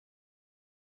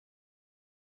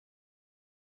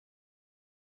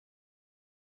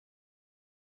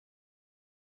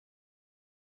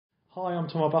Hi, I'm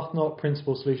Tom Arbuthnot,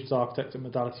 Principal Solutions Architect at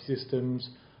Modality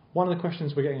Systems. One of the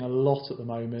questions we're getting a lot at the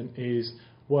moment is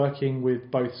working with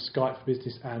both Skype for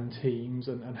Business and Teams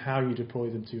and how you deploy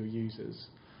them to your users.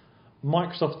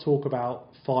 Microsoft talk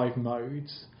about 5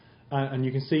 modes, and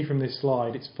you can see from this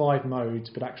slide it's 5 modes,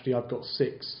 but actually I've got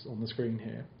 6 on the screen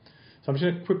here. So I'm just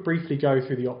going to briefly go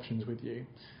through the options with you.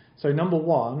 So number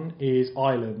 1 is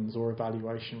islands or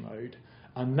evaluation mode.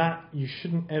 And that you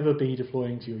shouldn't ever be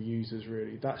deploying to your users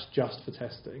really, that's just for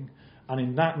testing. And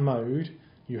in that mode,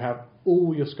 you have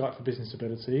all your Skype for Business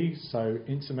abilities, so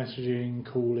instant messaging,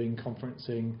 calling,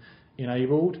 conferencing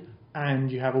enabled, and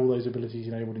you have all those abilities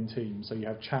enabled in Teams. So you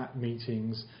have chat,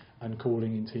 meetings, and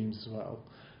calling in Teams as well.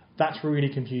 That's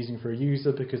really confusing for a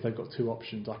user because they've got 2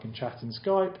 options. I can chat in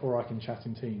Skype or I can chat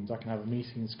in Teams. I can have a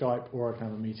meeting in Skype or I can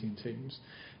have a meeting in Teams.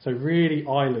 So really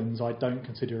islands I don't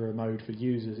consider a mode for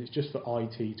users, it's just for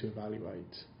IT to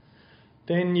evaluate.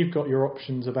 Then you've got your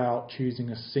options about choosing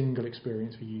a single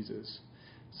experience for users.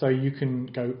 So you can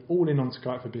go all in on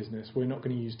Skype for Business. We're not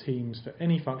going to use Teams for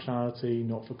any functionality,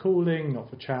 not for calling, not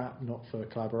for chat, not for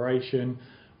collaboration.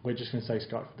 We're just going to say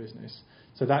Skype for Business.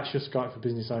 So that's your Skype for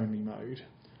Business only mode,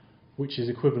 which is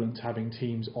equivalent to having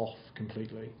Teams off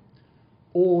completely.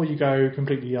 Or you go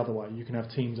completely the other way, you can have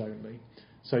Teams only.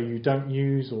 So you don't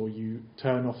use or you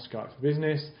turn off Skype for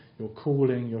Business, your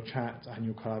calling, your chat and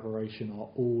your collaboration are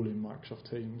all in Microsoft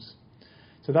Teams.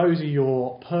 So those are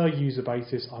your per user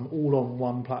basis, I'm all on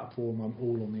one platform, I'm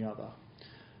all on the other.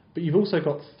 But you've also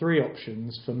got 3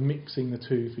 options for mixing the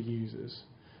 2 for users.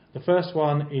 The first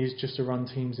one is just to run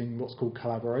Teams in what's called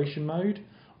collaboration mode,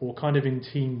 or kind of in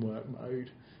teamwork mode.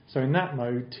 So in that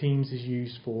mode, Teams is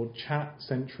used for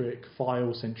chat-centric,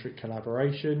 file-centric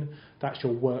collaboration. That's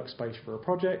your workspace for a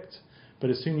project. But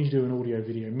as soon as you do an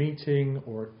audio-video meeting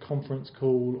or a conference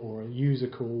call or a user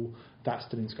call, that's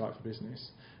still in Skype for Business.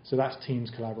 So that's Teams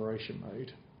collaboration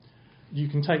mode. You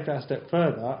can take that a step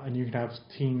further and you can have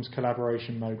Teams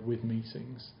collaboration mode with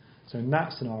meetings. So in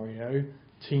that scenario,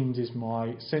 Teams is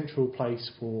my central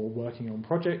place for working on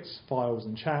projects, files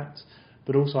and chat,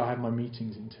 but also I have my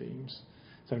meetings in Teams.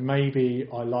 So maybe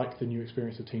I like the new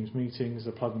experience of Teams meetings,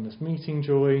 the plugin-less meeting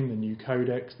join, the new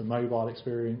codecs, the mobile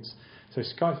experience. So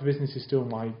Skype for Business is still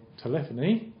my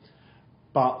telephony,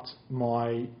 but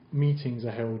my meetings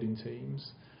are held in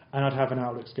Teams. And I'd have an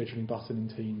Outlook scheduling button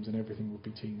in Teams and everything would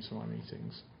be Teams for my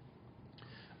meetings.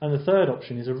 And the third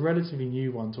option is a relatively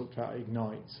new one talked about at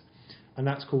Ignite, and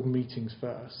that's called Meetings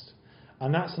First.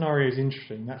 And that scenario is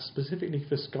interesting. That's specifically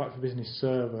for Skype for Business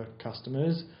server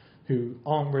customers who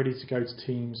aren't ready to go to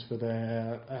Teams for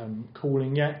their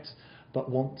calling yet, but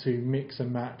want to mix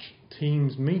and match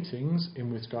Teams meetings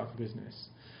in with Skype for Business.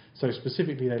 So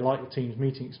specifically they like the Teams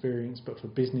meeting experience, but for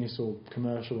business or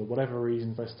commercial or whatever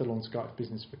reasons they're still on Skype for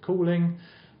Business for calling,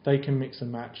 they can mix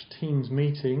and match Teams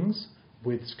meetings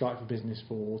with Skype for Business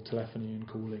for telephony and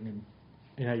calling and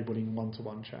enabling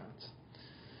one-to-one chat.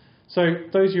 So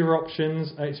those are your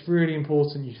options. It's really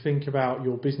important you think about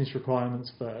your business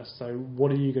requirements first. So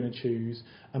what are you going to choose?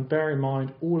 And bear in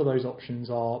mind all of those options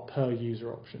are per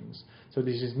user options. So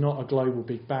this is not a global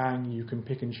big bang. You can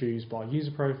pick and choose by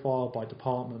user profile, by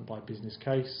department, by business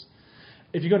case.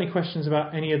 If you've got any questions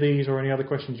about any of these or any other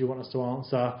questions you want us to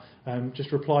answer,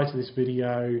 just reply to this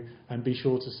video and be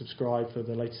sure to subscribe for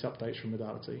the latest updates from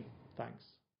Modality. Thanks.